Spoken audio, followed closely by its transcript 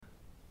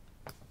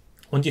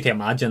want you to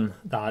imagine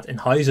that in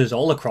houses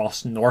all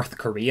across North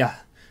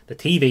Korea, the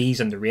TVs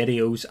and the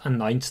radios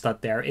announce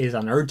that there is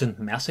an urgent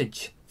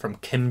message from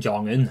Kim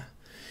Jong-un.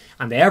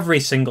 And every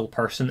single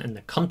person in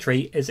the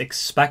country is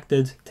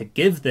expected to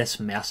give this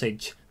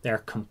message their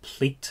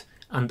complete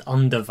and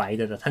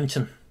undivided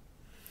attention.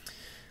 I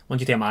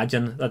want you to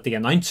imagine that the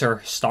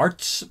announcer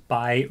starts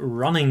by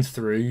running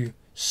through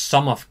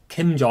some of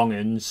Kim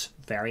Jong-un's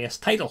various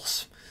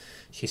titles.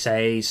 She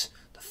says,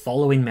 "The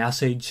following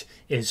message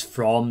is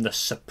from the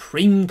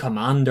Supreme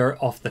Commander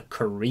of the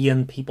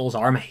Korean People's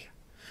Army,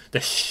 the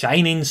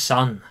Shining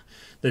Sun,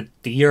 the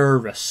dear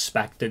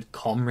respected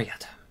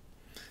comrade."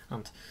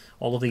 And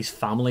all of these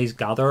families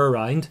gather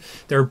around.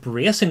 They're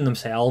bracing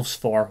themselves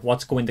for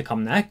what's going to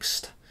come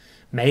next.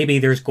 Maybe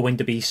there's going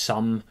to be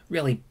some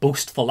really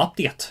boastful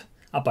update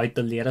about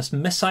the latest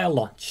missile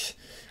launch,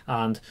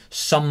 and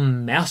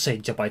some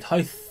message about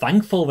how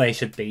thankful they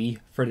should be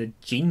for the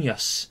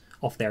genius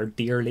of their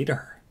dear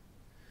leader.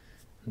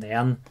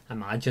 Then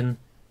imagine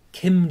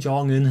Kim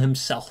Jong-un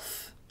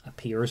himself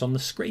appears on the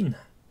screen,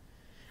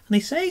 and he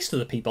says to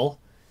the people,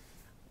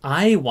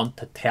 "I want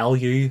to tell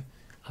you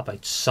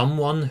about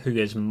someone who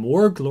is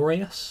more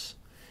glorious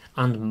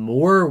and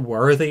more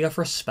worthy of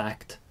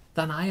respect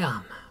than I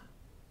am.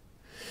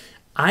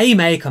 I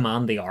may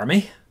command the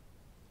army,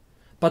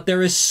 but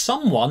there is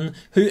someone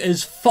who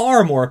is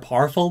far more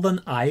powerful than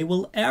I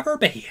will ever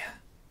be.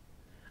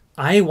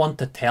 I want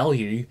to tell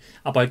you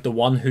about the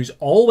one who's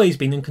always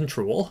been in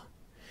control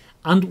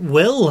and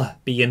will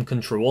be in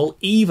control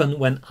even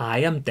when I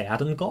am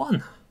dead and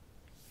gone.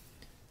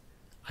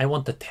 I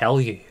want to tell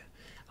you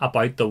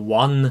about the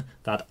one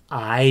that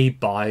I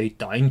bow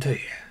down to.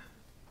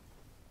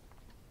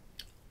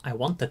 I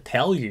want to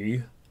tell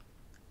you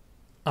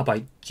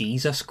about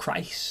Jesus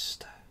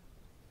Christ.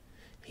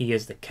 He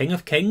is the King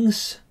of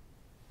Kings,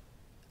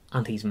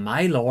 and he's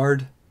my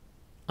Lord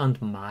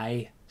and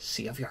my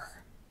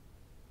Saviour."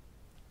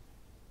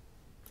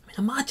 I mean,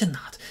 imagine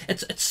that.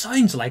 It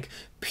sounds like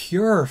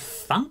pure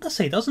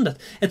fantasy, doesn't it?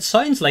 It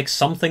sounds like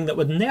something that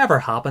would never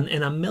happen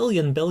in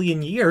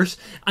 1,000,000,000,000 years,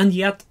 and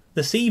yet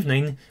this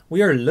evening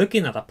we are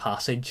looking at a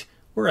passage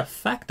where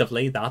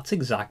effectively that's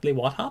exactly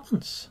what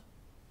happens.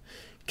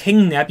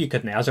 King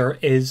Nebuchadnezzar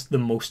is the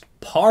most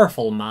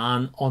powerful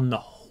man on the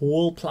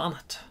whole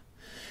planet.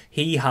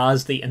 He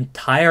has the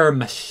entire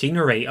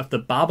machinery of the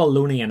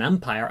Babylonian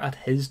Empire at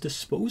his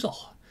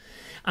disposal.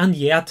 And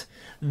yet,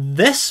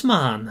 this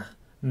man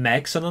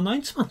makes an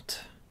announcement.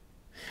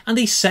 And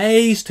he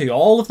says to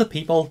all of the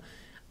people,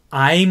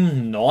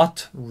 "I'm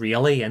not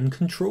really in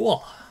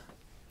control.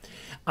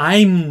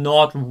 I'm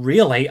not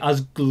really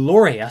as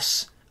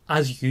glorious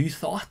as you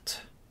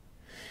thought.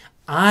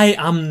 I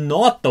am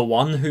not the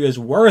one who is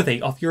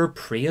worthy of your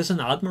praise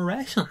and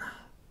admiration.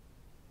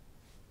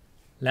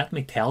 Let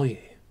me tell you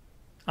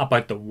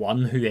about the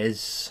one who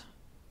is.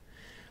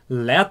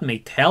 Let me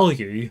tell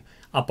you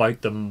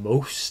about the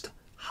Most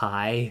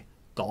High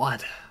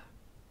God."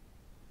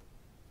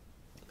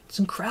 It's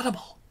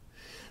incredible.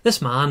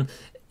 This man,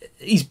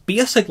 he's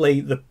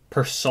basically the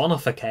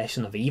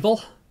personification of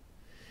evil.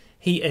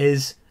 He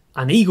is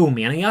an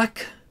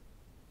egomaniac,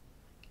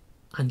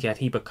 and yet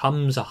he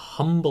becomes a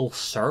humble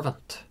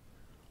servant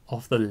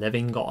of the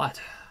living God.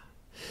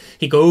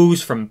 He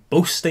goes from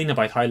boasting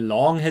about how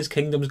long his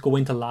kingdom's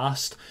going to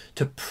last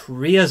to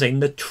praising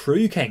the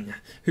true king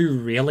who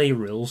really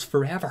rules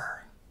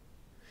forever.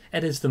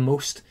 It is the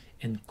most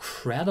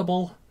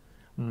incredible,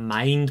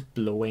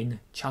 mind-blowing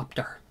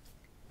chapter.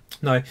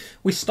 Now,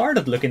 we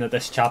started looking at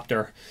this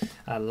chapter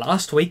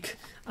last week.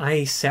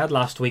 I said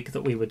last week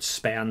that we would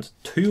spend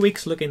 2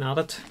 weeks looking at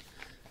it.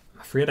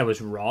 I'm afraid I was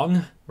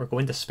wrong. We're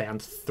going to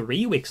spend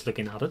 3 weeks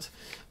looking at it.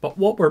 But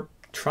what we're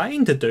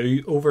trying to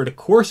do over the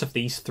course of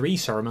these 3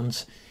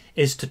 sermons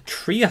is to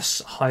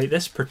trace how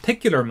this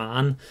particular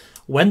man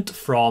went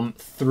from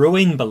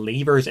throwing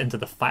believers into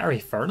the fiery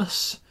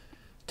furnace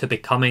to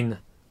becoming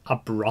a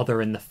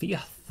brother in the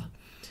faith.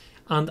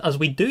 And as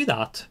we do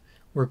that,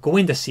 we're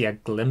going to see a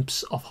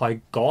glimpse of how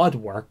God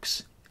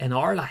works in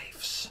our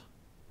lives.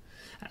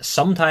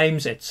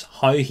 Sometimes it's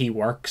how he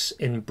works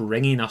in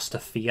bringing us to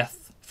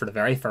faith for the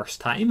very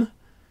first time.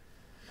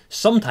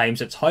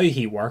 Sometimes it's how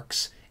he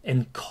works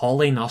in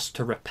calling us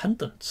to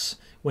repentance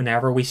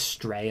whenever we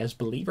stray as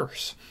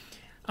believers.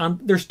 And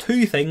there's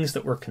 2 things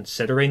that we're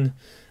considering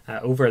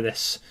over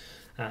this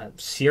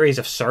series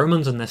of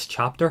sermons in this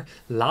chapter.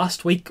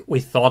 Last week we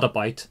thought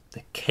about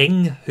the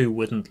king who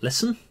wouldn't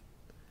listen.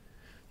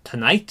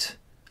 Tonight,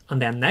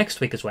 and then next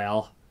week as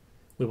well,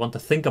 we want to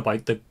think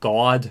about the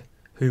God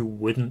who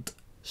wouldn't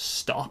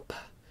stop.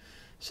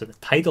 So the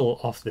title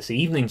of this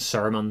evening's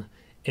sermon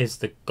is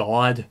The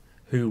God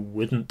Who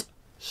Wouldn't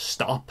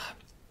Stop.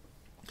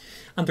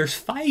 And there's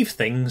 5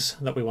 things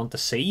that we want to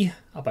see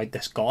about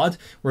this God.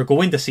 We're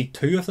going to see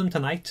 2 of them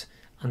tonight,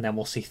 and then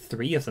we'll see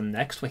 3 of them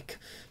next week.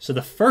 So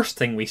the first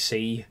thing we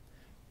see,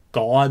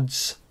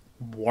 God's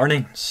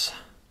warnings.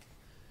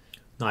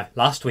 Now,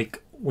 last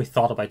week we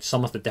thought about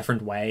some of the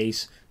different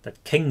ways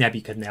that King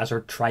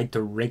Nebuchadnezzar tried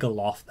to wriggle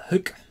off the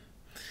hook.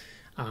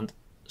 And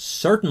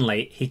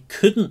certainly he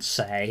couldn't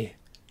say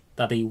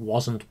that he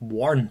wasn't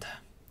warned.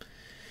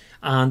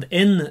 And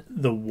in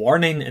the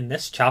warning in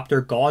this chapter,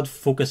 God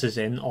focuses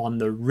in on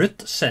the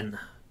root sin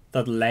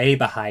that lay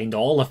behind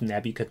all of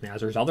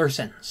Nebuchadnezzar's other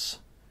sins.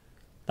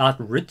 That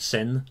root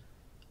sin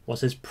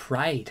was his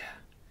pride.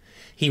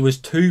 He was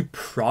too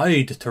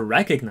proud to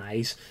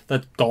recognise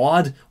that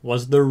God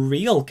was the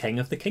real king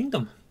of the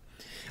kingdom.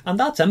 And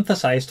that's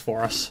emphasised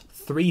for us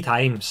 3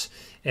 times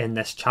in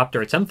this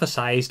chapter. It's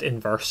emphasised in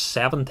verse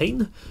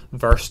 17,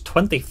 verse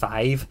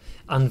 25,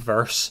 and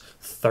verse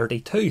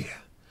 32.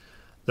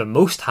 The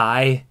Most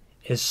High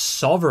is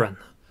sovereign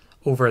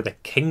over the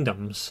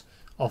kingdoms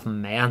of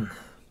men.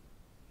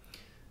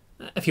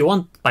 If you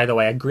want, by the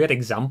way, a great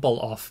example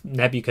of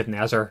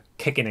Nebuchadnezzar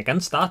kicking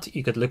against that,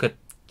 you could look at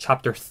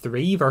chapter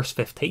 3, verse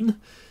 15.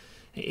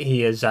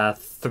 He is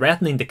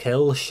threatening to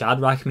kill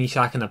Shadrach,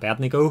 Meshach, and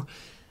Abednego.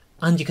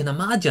 And you can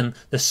imagine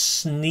the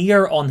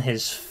sneer on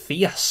his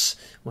face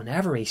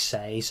whenever he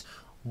says,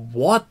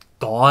 "What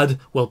God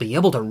will be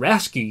able to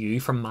rescue you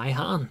from my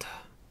hand?"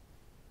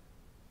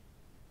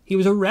 He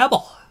was a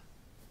rebel.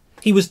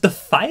 He was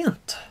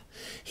defiant.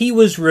 He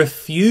was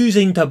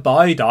refusing to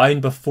bow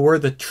down before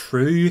the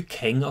true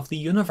King of the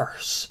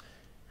universe.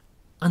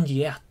 And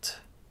yet,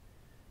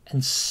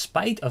 in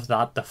spite of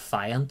that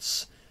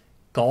defiance,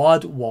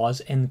 God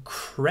was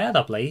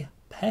incredibly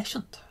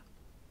patient.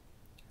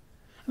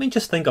 I mean,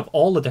 just think of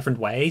all the different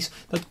ways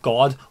that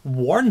God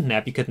warned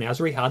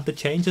Nebuchadnezzar he had to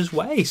change his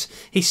ways.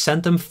 He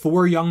sent him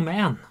 4 young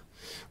men,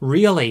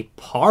 really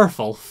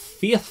powerful,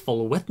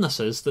 faithful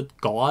witnesses that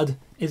God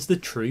is the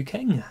true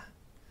king.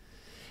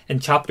 In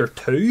chapter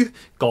 2,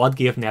 God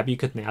gave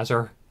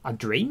Nebuchadnezzar a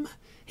dream.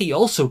 He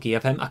also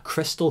gave him a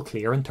crystal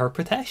clear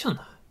interpretation.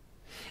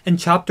 In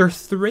chapter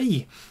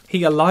 3,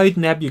 he allowed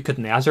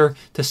Nebuchadnezzar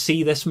to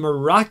see this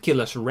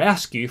miraculous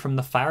rescue from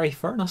the fiery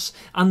furnace.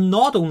 And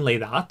not only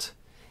that,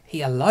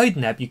 he allowed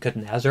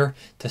Nebuchadnezzar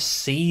to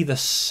see the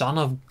Son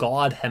of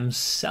God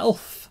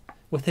himself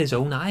with his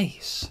own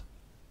eyes.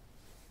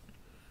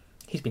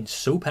 He's been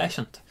so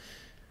patient.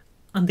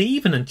 And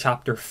even in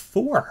chapter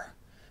 4,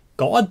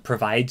 God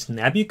provides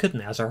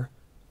Nebuchadnezzar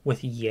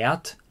with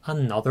yet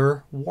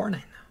another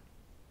warning.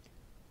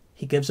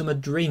 He gives him a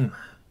dream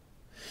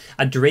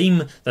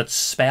that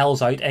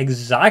spells out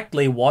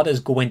exactly what is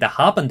going to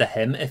happen to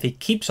him if he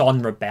keeps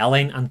on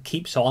rebelling and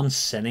keeps on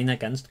sinning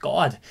against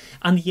God.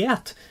 And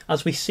yet,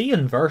 as we see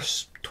in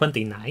verse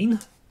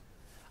 29,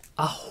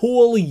 a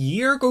whole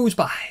year goes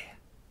by,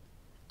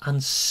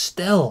 and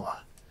still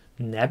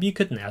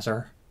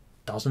Nebuchadnezzar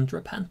doesn't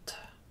repent.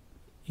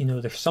 You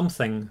know, there's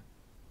something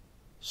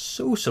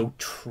so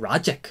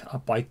tragic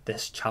about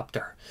this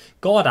chapter.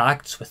 God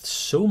acts with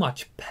so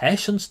much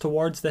patience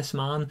towards this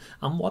man,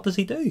 and what does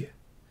he do?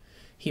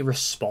 He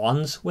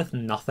responds with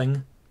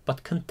nothing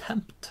but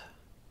contempt.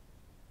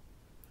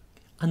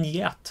 And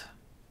yet,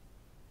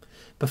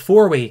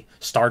 before we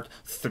start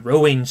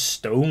throwing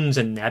stones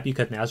in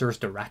Nebuchadnezzar's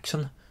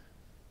direction,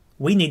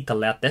 we need to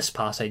let this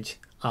passage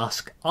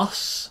ask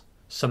us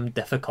some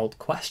difficult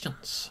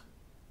questions.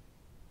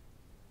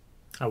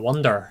 I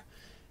wonder,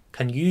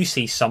 can you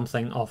see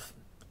something of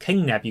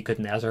King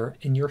Nebuchadnezzar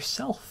in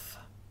yourself?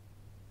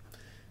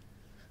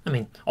 I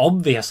mean,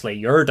 obviously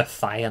your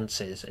defiance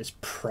is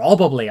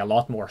probably a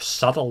lot more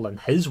subtle than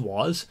his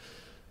was,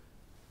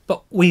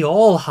 but we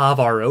all have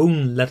our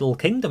own little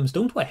kingdoms,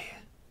 don't we?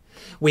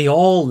 We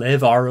all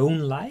live our own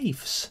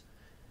lives.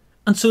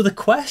 And so the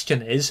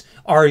question is,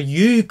 are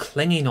you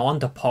clinging on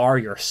to power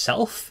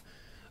yourself,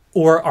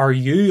 or are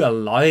you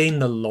allowing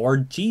the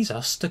Lord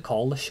Jesus to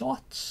call the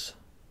shots?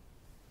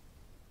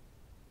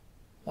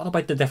 What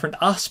about the different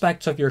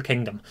aspects of your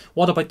kingdom?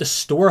 What about the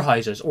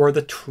storehouses or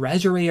the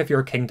treasury of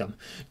your kingdom?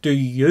 Do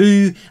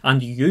you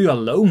and you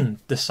alone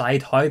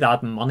decide how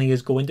that money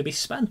is going to be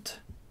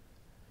spent?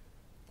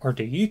 Or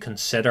do you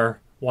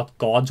consider what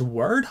God's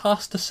word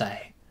has to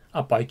say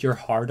about your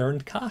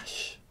hard-earned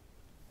cash?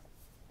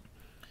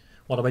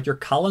 What about your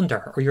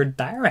calendar or your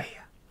diary?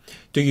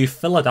 Do you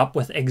fill it up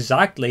with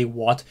exactly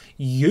what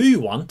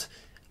you want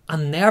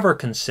and never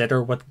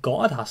consider what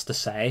God has to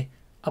say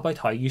about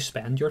how you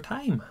spend your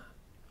time?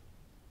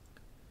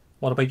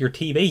 What about your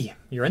TV,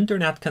 your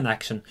internet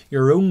connection,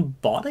 your own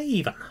body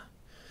even?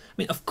 I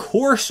mean, of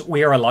course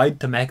we are allowed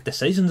to make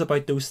decisions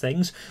about those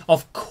things.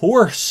 Of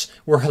course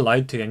we're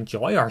allowed to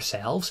enjoy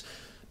ourselves.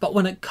 But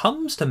when it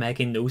comes to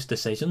making those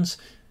decisions,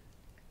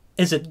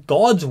 is it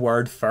God's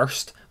word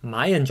first,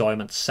 my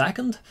enjoyment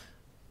second?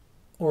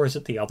 Or is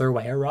it the other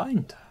way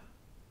around?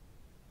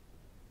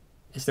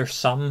 Is there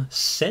some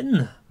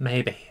sin,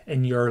 maybe,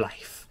 in your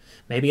life?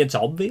 Maybe it's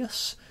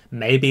obvious.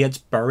 Maybe it's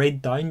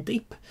buried down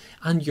deep,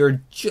 and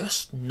you're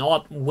just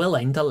not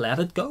willing to let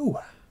it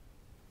go.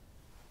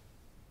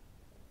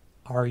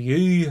 Are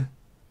you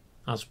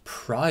as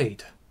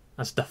proud,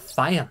 as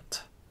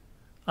defiant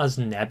as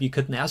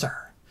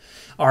Nebuchadnezzar?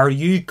 Are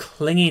you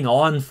clinging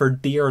on for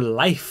dear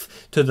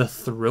life to the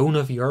throne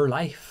of your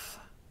life?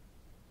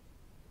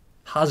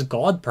 Has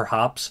God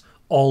perhaps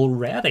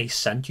already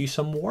sent you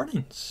some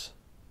warnings?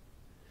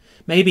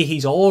 Maybe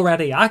he's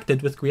already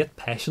acted with great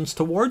patience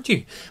toward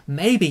you.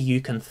 Maybe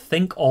you can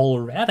think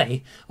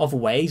already of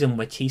ways in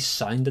which he's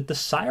sounded the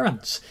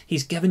sirens.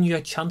 He's given you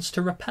a chance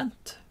to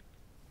repent.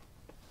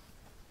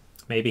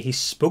 Maybe he's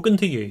spoken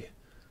to you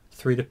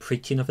through the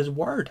preaching of his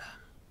word.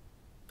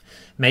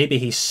 Maybe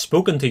he's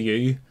spoken to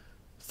you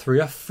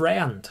through a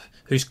friend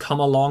who's come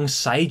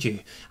alongside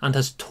you and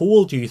has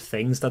told you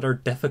things that are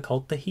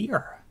difficult to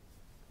hear.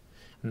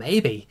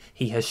 Maybe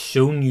he has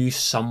shown you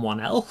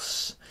someone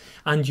else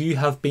and you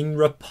have been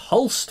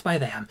repulsed by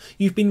them.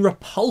 You've been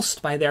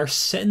repulsed by their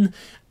sin,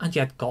 and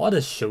yet God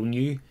has shown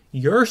you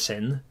your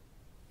sin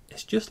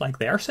is just like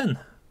their sin.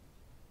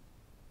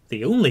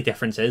 The only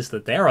difference is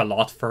that they're a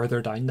lot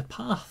further down the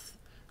path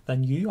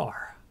than you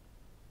are.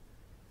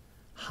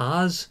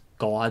 Has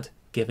God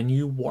given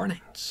you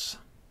warnings?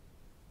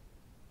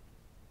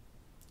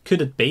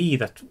 Could it be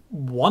that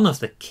one of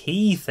the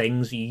key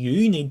things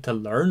you need to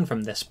learn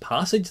from this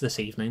passage this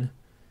evening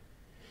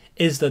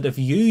is that if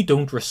you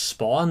don't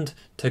respond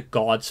to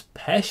God's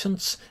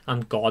patience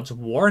and God's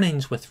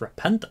warnings with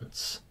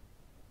repentance,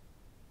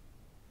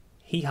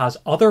 he has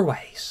other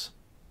ways,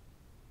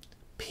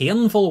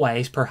 painful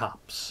ways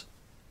perhaps,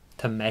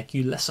 to make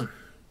you listen.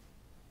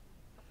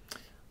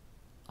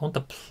 I want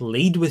to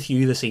plead with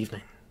you this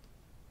evening.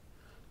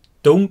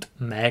 Don't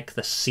make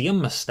the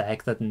same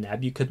mistake that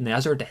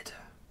Nebuchadnezzar did.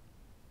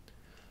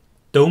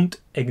 Don't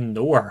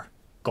ignore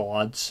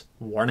God's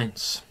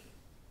warnings.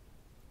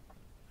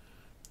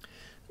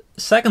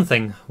 Second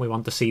thing we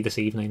want to see this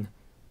evening,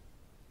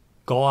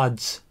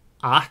 God's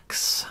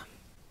acts.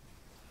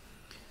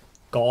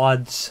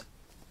 God's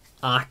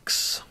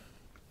acts.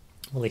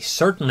 Well, he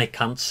certainly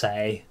can't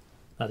say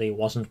that he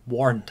wasn't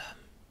warned.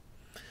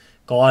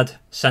 God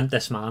sent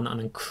this man an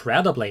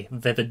incredibly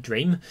vivid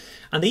dream,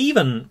 and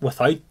even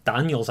without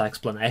Daniel's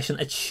explanation,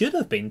 it should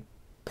have been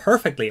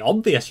perfectly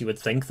obvious, you would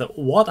think, that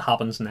what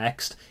happens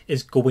next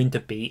is going to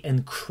be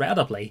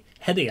incredibly,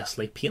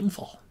 hideously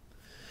painful.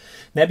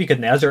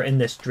 Nebuchadnezzar, in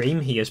this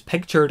dream, he is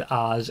pictured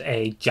as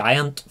a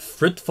giant,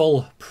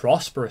 fruitful,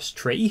 prosperous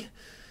tree.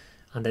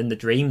 And in the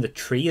dream, the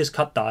tree is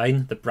cut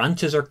down, the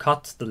branches are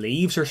cut, the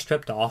leaves are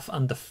stripped off,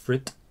 and the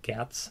fruit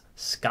gets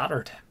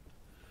scattered.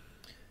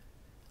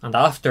 And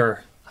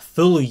after a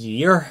full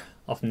year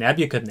of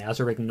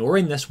Nebuchadnezzar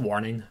ignoring this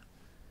warning,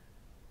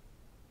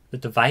 the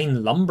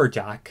divine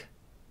lumberjack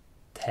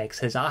takes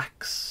his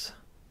axe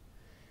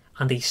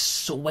and he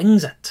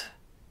swings it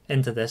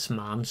into this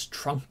man's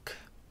trunk.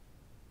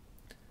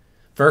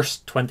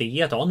 Verse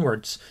 28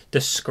 onwards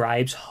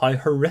describes how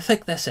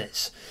horrific this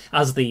is,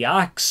 as the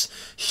axe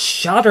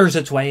shatters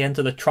its way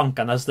into the trunk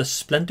and as the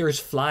splinters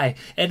fly.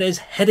 It is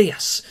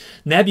hideous.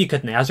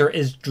 Nebuchadnezzar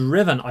is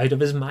driven out of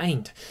his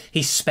mind.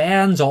 He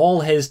spends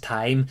all his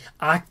time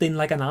acting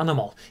like an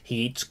animal.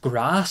 He eats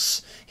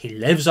grass, he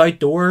lives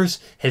outdoors,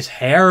 his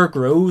hair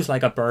grows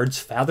like a bird's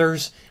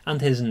feathers,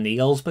 and his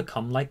nails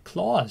become like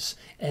claws.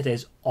 It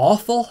is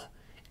awful,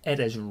 it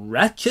is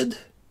wretched,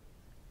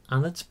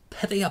 and it's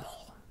pitiable.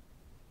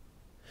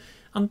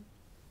 And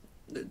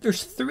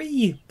there's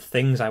three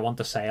things I want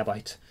to say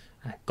about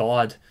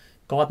God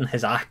and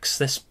his acts,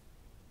 this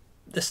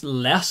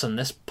lesson,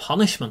 this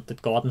punishment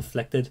that God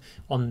inflicted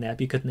on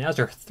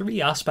Nebuchadnezzar. Three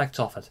aspects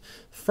of it.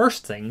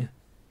 First thing,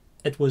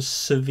 it was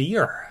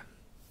severe.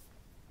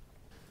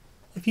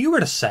 If you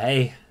were to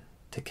say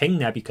to King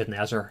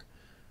Nebuchadnezzar,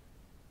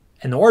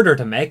 in order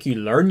to make you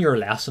learn your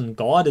lesson,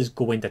 God is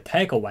going to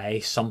take away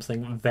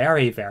something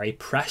very, very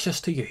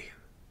precious to you,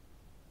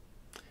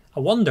 I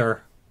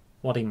wonder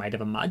what he might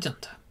have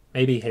imagined.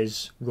 Maybe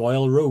his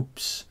royal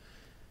robes,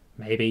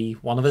 maybe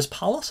one of his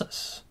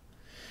palaces,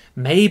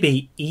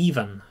 maybe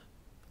even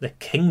the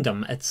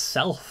kingdom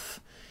itself.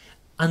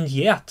 And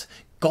yet,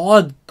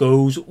 God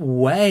goes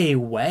way,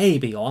 way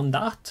beyond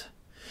that.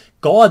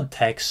 God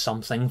takes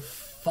something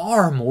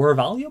far more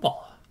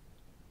valuable.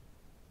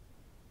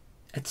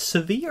 It's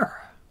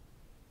severe.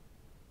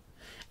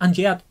 And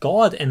yet,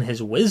 God, in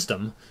his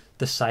wisdom,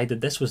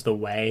 decided this was the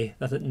way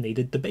that it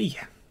needed to be.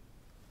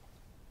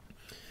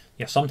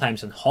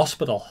 Sometimes in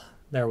hospital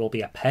there will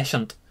be a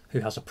patient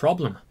who has a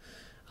problem,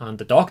 and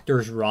the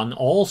doctors run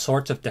all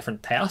sorts of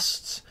different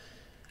tests,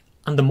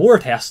 and the more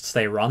tests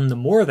they run, the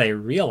more they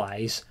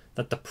realise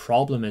that the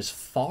problem is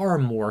far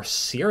more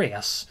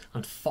serious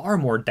and far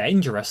more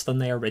dangerous than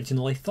they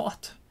originally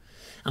thought.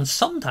 And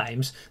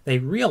sometimes they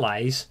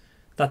realise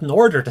that in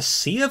order to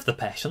save the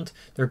patient,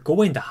 they're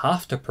going to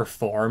have to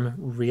perform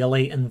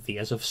really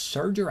invasive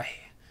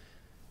surgery.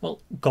 Well,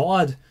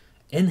 God,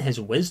 in his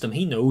wisdom,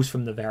 he knows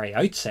from the very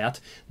outset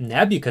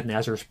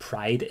Nebuchadnezzar's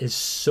pride is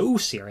so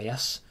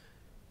serious,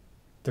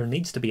 there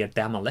needs to be a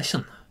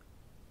demolition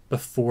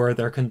before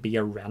there can be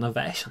a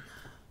renovation.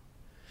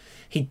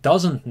 He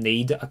doesn't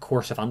need a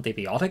course of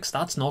antibiotics.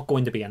 That's not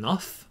going to be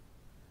enough.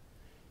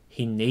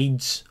 He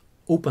needs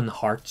open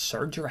heart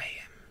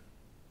surgery.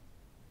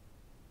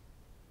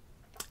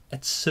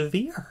 It's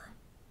severe.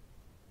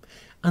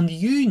 And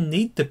you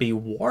need to be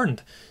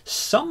warned.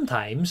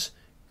 Sometimes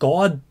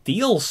God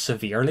deals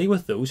severely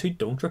with those who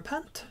don't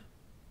repent.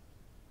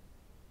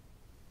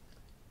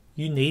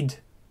 You need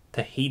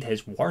to heed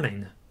his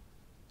warning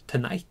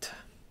tonight.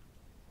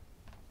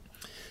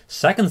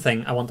 Second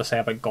thing I want to say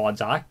about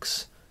God's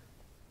acts,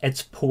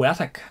 it's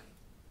poetic.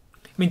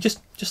 I mean,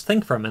 just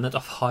think for a minute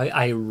of how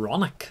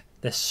ironic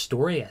this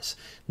story is.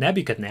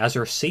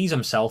 Nebuchadnezzar sees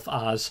himself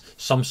as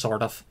some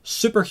sort of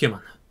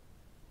superhuman,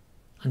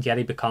 and yet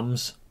he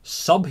becomes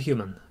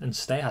subhuman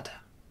instead.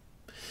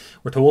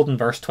 We're told in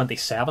verse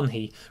 27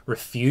 he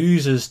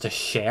refuses to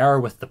share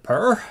with the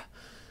poor,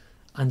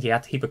 and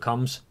yet he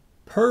becomes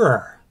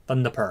poorer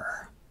than the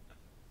poor.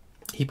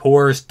 He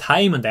pours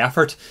time and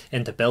effort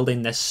into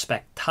building this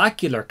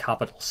spectacular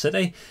capital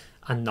city,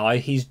 and now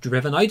he's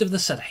driven out of the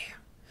city.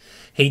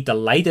 He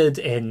delighted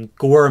in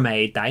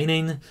gourmet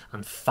dining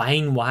and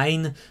fine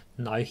wine,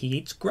 now he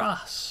eats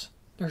grass.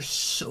 There's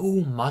so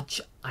much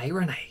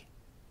irony.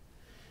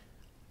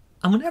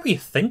 And whenever you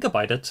think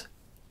about it,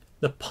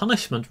 the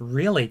punishment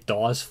really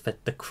does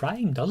fit the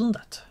crime, doesn't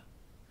it?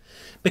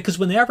 Because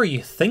whenever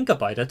you think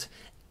about it,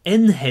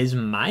 in his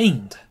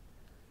mind,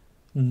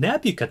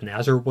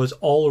 Nebuchadnezzar was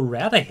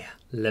already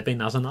living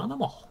as an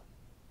animal.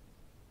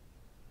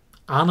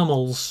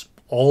 Animals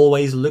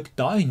always look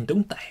down,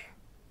 don't they?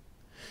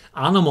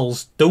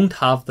 Animals don't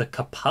have the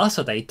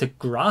capacity to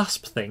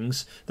grasp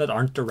things that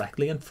aren't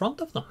directly in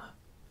front of them.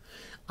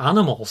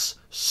 Animals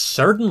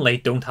certainly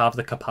don't have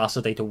the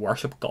capacity to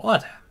worship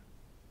God.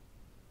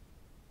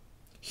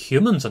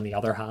 Humans, on the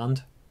other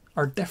hand,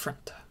 are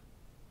different.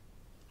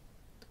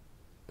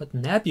 But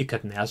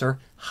Nebuchadnezzar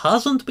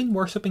hasn't been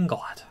worshipping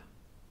God.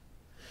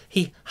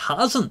 He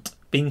hasn't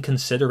been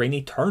considering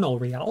eternal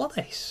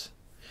realities.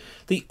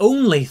 The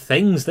only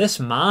things this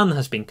man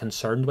has been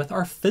concerned with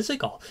are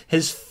physical,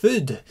 his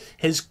food,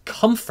 his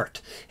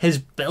comfort, his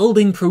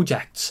building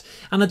projects.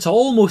 And it's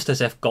almost as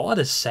if God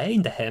is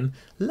saying to him,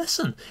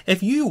 listen,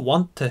 if you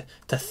want to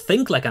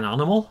think like an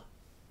animal,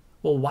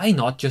 well, why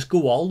not just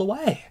go all the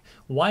way?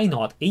 Why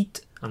not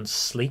eat and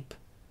sleep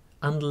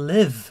and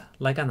live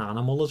like an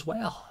animal as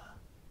well?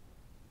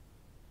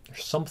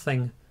 There's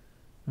something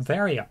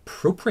very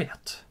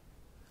appropriate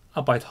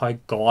about how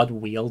God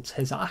wields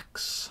his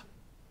axe.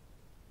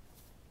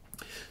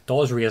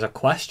 Does raise a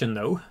question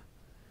though.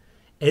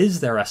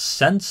 Is there a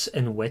sense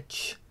in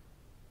which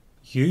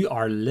you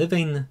are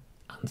living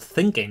and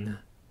thinking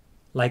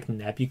like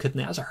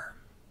Nebuchadnezzar?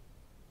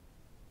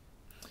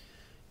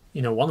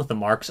 You know, one of the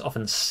marks of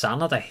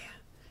insanity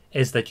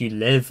is that you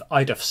live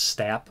out of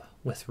step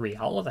with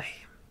reality.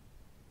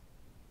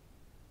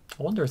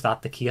 I wonder, is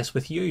that the case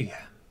with you?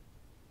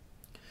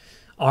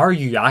 Are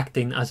you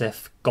acting as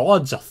if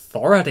God's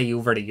authority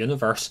over the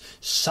universe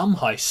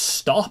somehow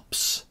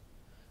stops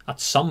at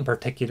some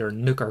particular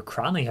nook or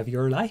cranny of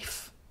your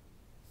life?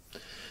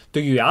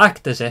 Do you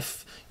act as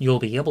if you'll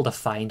be able to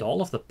find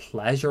all of the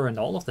pleasure and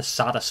all of the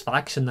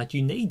satisfaction that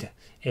you need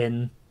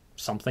in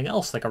something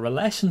else, like a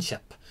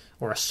relationship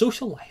or a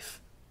social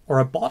life or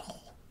a bottle?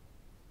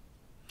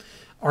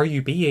 Are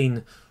you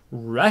being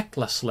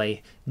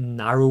recklessly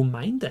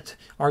narrow-minded?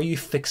 Are you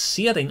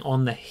fixating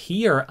on the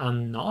here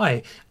and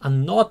now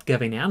and not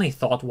giving any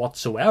thought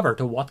whatsoever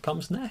to what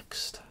comes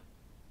next?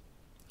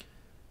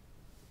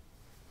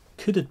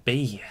 Could it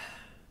be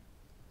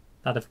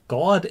that if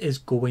God is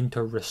going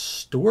to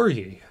restore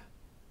you,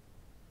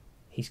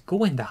 he's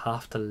going to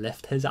have to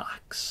lift his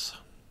axe?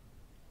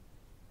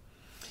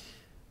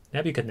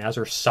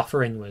 Nebuchadnezzar's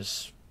suffering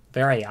was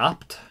very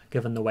apt,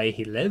 given the way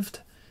he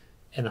lived.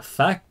 In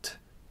effect,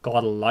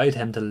 God allowed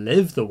him to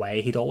live the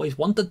way he'd always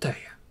wanted to.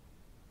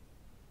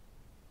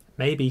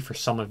 Maybe for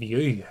some of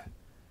you,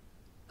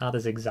 that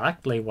is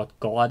exactly what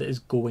God is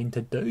going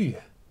to do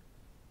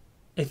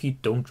if you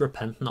don't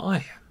repent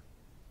now.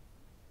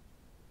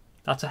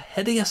 That's a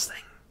hideous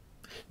thing.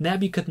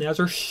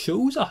 Nebuchadnezzar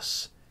shows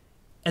us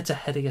it's a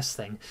hideous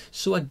thing.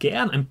 So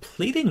again, I'm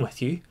pleading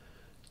with you,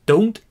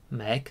 don't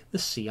make the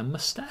same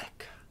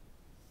mistake.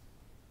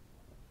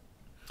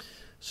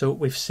 So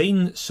we've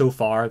seen so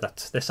far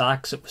that this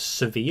axe, it was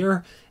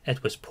severe,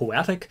 it was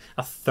poetic.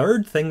 A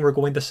third thing we're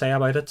going to say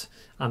about it,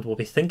 and we'll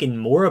be thinking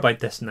more about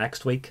this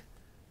next week,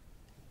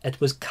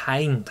 it was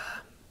kind.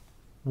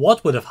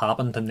 What would have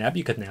happened to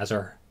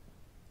Nebuchadnezzar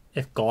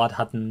if God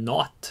had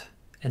not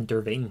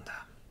intervened?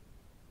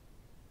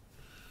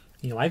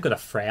 You know, I've got a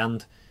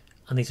friend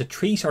and he's a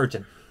tree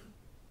surgeon.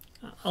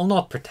 I'll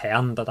not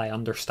pretend that I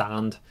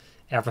understand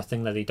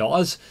everything that he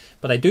does,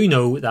 but I do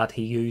know that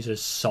he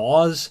uses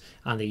saws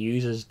and he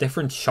uses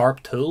different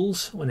sharp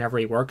tools whenever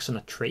he works on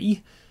a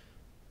tree.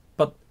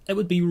 But it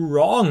would be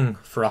wrong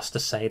for us to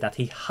say that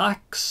he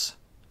hacks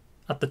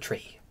at the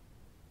tree.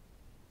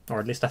 Or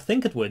at least I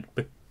think it would,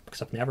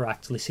 because I've never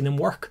actually seen him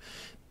work.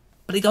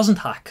 But he doesn't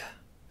hack.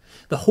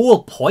 The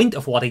whole point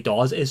of what he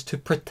does is to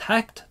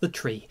protect the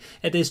tree.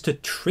 It is to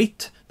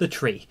treat the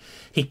tree.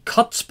 He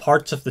cuts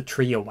parts of the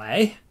tree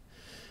away,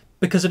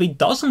 because if he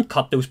doesn't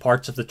cut those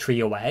parts of the tree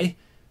away,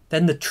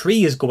 then the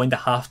tree is going to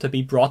have to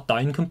be brought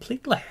down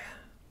completely.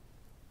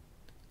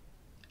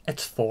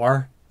 It's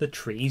for the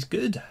tree's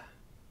good.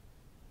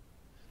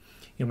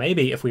 You know,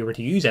 maybe if we were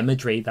to use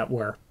imagery that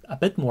we're a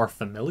bit more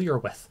familiar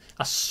with,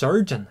 a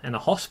surgeon in a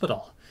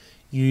hospital,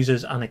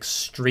 uses an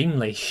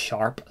extremely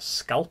sharp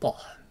scalpel.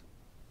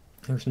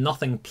 There's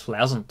nothing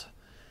pleasant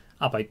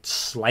about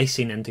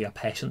slicing into a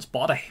patient's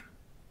body.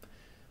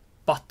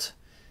 But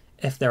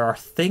if there are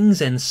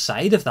things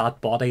inside of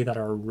that body that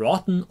are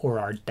rotten or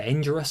are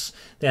dangerous,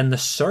 then the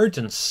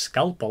surgeon's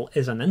scalpel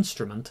is an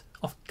instrument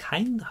of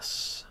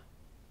kindness.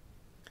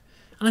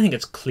 And I think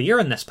it's clear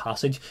in this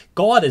passage,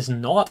 God is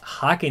not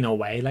hacking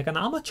away like an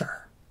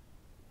amateur.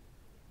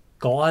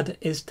 God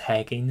is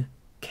taking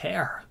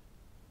care.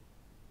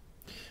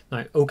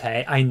 Now,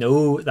 okay, I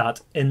know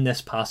that in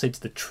this passage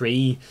the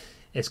tree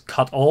is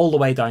cut all the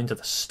way down to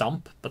the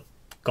stump, but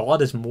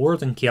God is more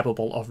than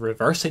capable of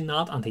reversing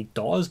that, and he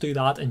does do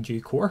that in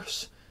due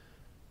course.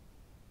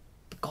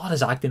 But God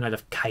is acting out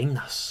of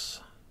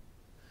kindness,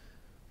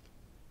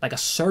 like a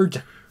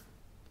surgeon.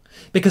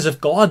 Because if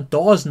God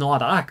does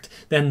not act,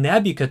 then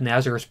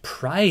Nebuchadnezzar's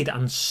pride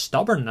and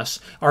stubbornness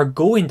are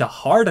going to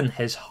harden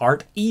his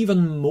heart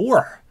even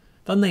more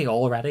than they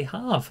already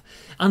have.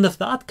 And if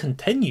that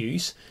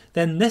continues,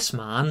 then this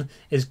man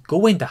is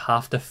going to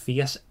have to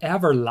face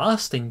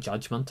everlasting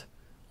judgment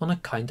on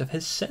account of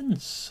his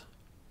sins.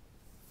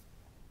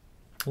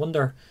 I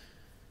wonder,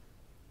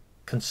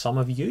 can some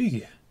of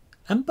you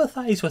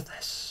empathise with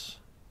this?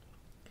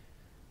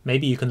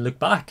 Maybe you can look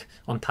back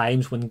on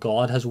times when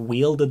God has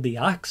wielded the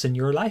axe in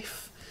your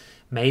life.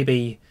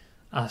 Maybe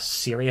a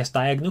serious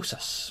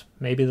diagnosis.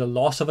 Maybe the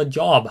loss of a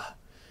job.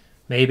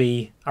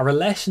 Maybe a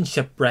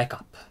relationship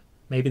breakup.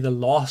 Maybe the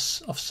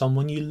loss of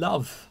someone you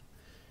love.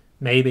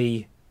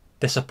 Maybe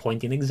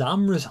disappointing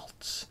exam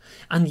results.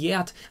 And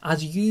yet,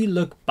 as you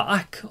look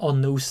back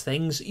on those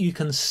things, you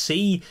can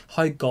see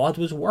how God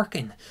was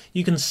working.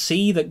 You can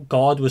see that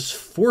God was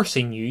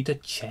forcing you to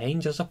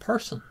change as a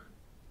person.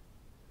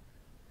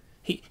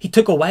 He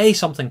took away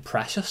something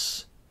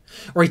precious,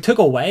 or he took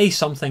away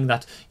something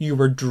that you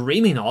were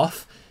dreaming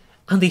of,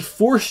 and he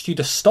forced you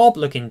to stop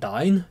looking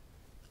down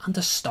and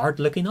to start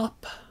looking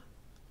up.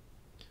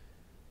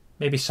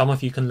 Maybe some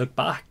of you can look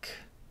back,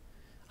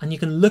 and you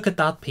can look at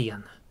that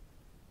pain,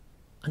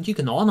 and you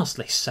can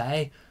honestly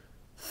say,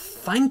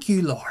 "Thank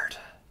you, Lord.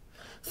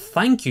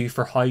 Thank you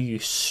for how you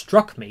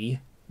struck me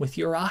with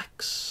your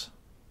axe."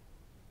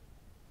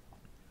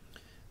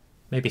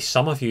 Maybe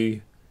some of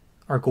you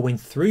are going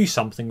through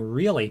something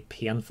really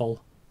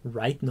painful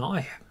right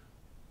now.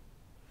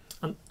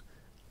 And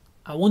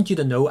I want you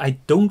to know, I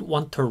don't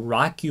want to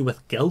rack you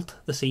with guilt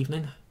this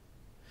evening.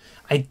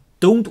 I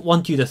don't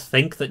want you to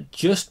think that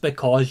just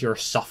because you're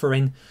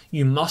suffering,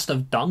 you must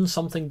have done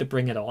something to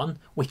bring it on.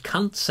 We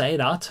can't say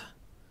that.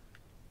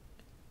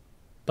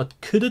 But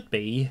could it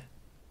be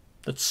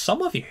that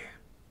some of you,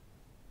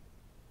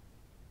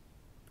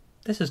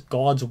 this is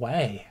God's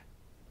way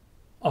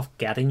of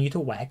getting you to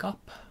wake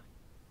up?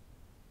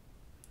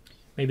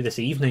 Maybe this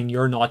evening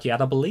you're not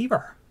yet a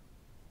believer.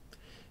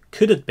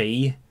 Could it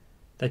be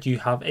that you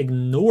have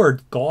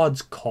ignored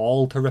God's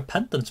call to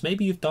repentance?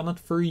 Maybe you've done it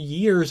for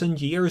years and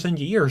years and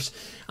years,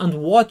 and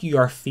what you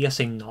are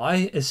facing now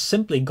is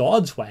simply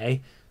God's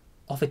way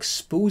of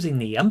exposing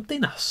the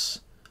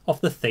emptiness of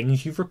the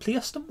things you've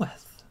replaced him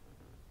with.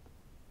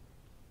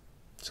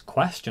 It's a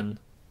question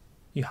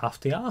you have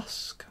to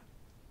ask.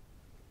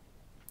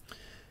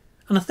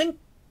 And I think,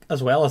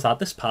 as well as that,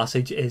 this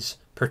passage is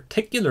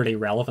particularly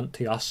relevant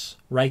to us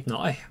right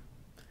now,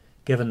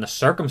 given the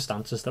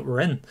circumstances that we're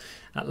in.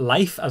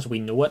 Life as we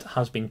know it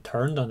has been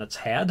turned on its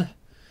head,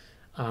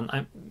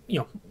 and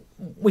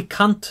we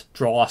can't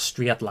draw a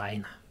straight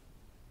line.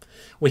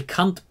 We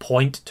can't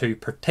point to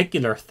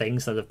particular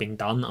things that have been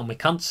done, and we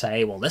can't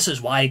say, well, this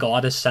is why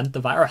God has sent the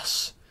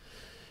virus.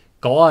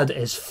 God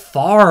is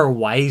far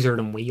wiser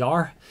than we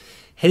are.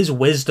 His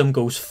wisdom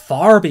goes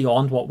far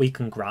beyond what we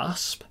can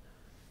grasp.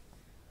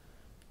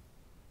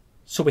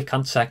 So we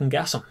can't second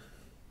guess him.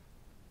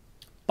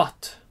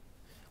 But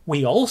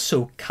we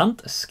also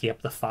can't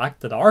escape the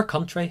fact that our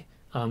country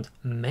and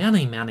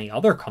many, many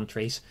other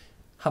countries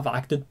have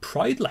acted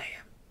proudly.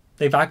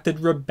 They've acted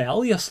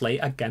rebelliously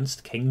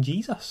against King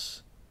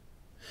Jesus.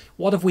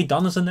 What have we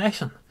done as a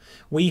nation?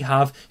 We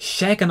have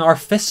shaken our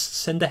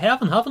fists into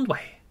heaven, haven't we?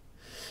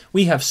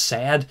 We have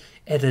said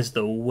it is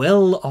the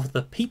will of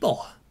the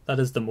people that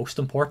is the most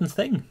important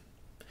thing.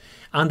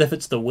 And if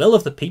it's the will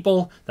of the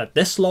people that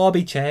this law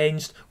be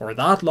changed or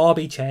that law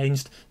be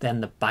changed, then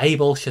the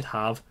Bible should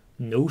have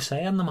no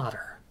say in the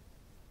matter.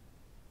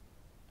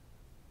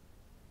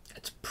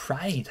 It's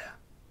pride.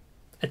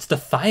 It's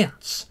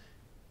defiance.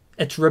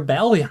 It's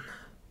rebellion.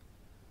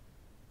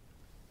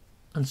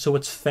 And so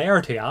it's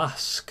fair to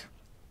ask,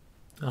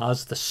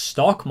 as the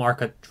stock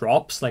market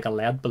drops like a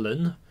lead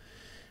balloon,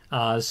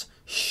 as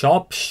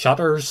shop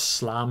shutters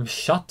slam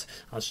shut,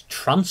 as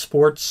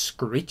transport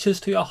screeches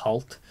to a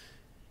halt,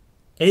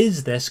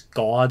 is this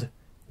God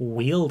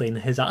wielding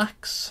his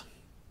axe?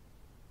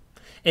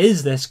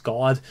 Is this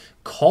God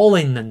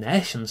calling the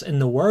nations, in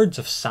the words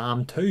of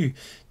Psalm 2,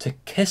 to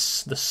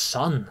kiss the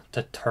Son,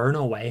 to turn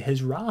away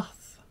his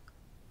wrath?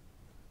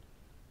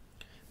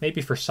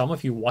 Maybe for some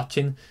of you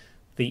watching,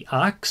 the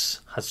axe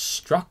has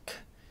struck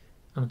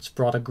and it's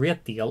brought a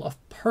great deal of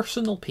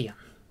personal pain.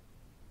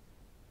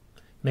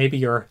 Maybe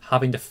you're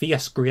having to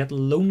face great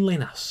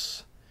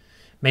loneliness.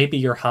 Maybe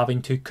you're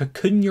having to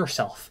cocoon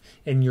yourself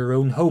in your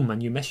own home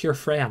and you miss your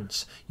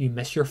friends, you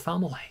miss your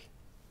family.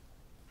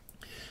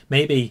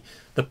 Maybe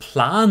the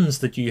plans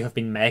that you have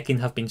been making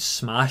have been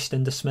smashed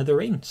into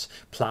smithereens.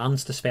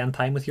 Plans to spend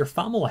time with your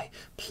family,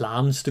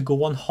 plans to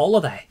go on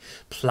holiday,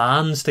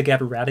 plans to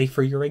get ready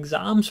for your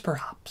exams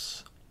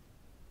perhaps.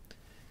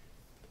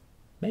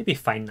 Maybe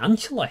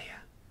financially,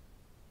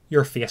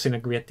 you're facing a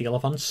great deal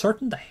of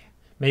uncertainty.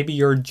 Maybe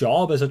your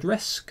job is at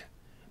risk.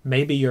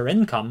 Maybe your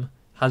income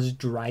has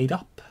dried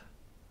up.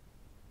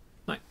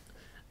 Now,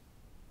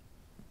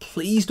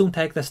 please don't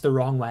take this the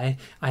wrong way.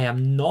 I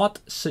am not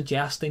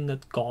suggesting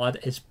that God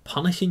is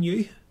punishing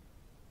you.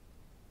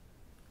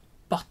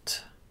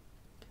 But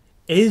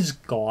is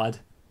God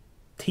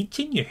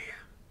teaching you?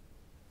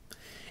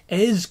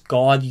 Is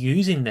God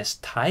using this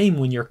time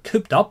when you're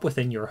cooped up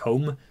within your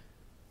home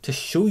to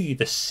show you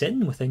the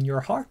sin within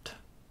your heart?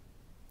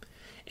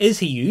 Is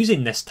he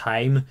using this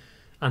time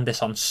and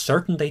this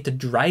uncertainty to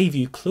drive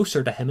you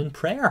closer to him in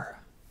prayer?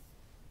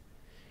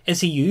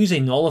 Is he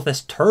using all of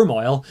this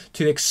turmoil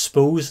to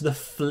expose the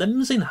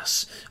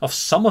flimsiness of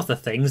some of the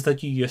things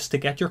that you used to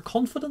get your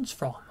confidence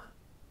from?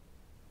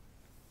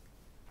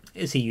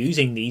 Is he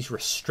using these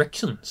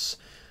restrictions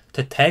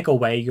to take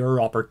away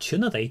your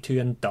opportunity to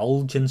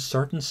indulge in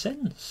certain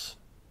sins?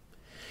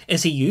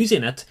 Is he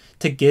using it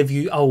to give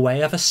you a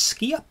way of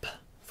escape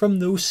from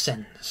those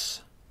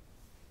sins?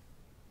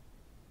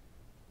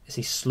 Is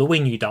he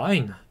slowing you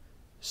down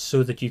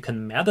so that you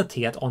can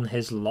meditate on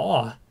his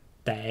law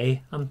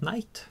day and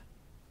night?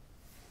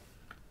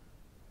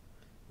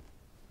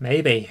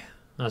 Maybe,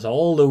 as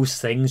all those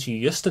things you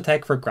used to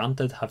take for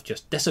granted have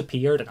just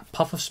disappeared in a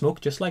puff of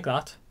smoke just like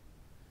that,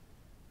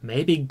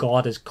 maybe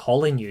God is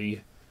calling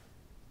you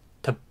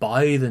to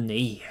bow the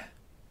knee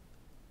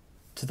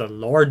to the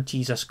Lord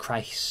Jesus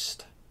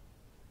Christ,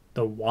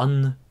 the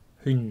one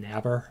who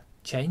never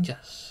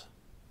changes.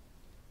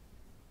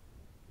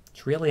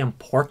 It's really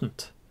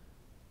important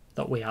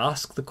that we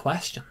ask the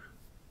question,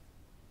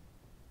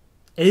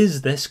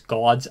 is this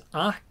God's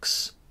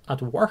axe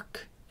at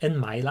work in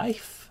my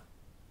life?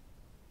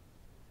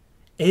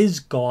 Is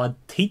God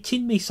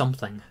teaching me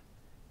something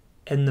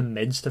in the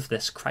midst of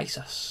this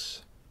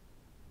crisis?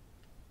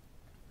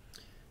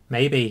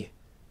 Maybe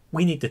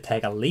we need to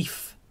take a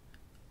leaf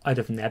out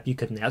of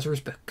Nebuchadnezzar's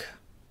book.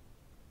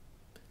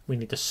 We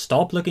need to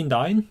stop looking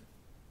down.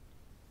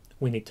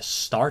 We need to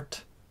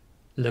start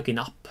looking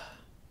up.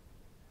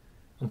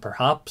 And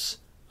perhaps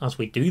as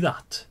we do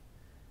that,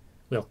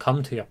 we'll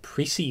come to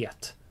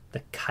appreciate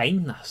the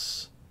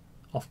kindness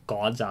of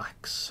God's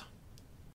axe.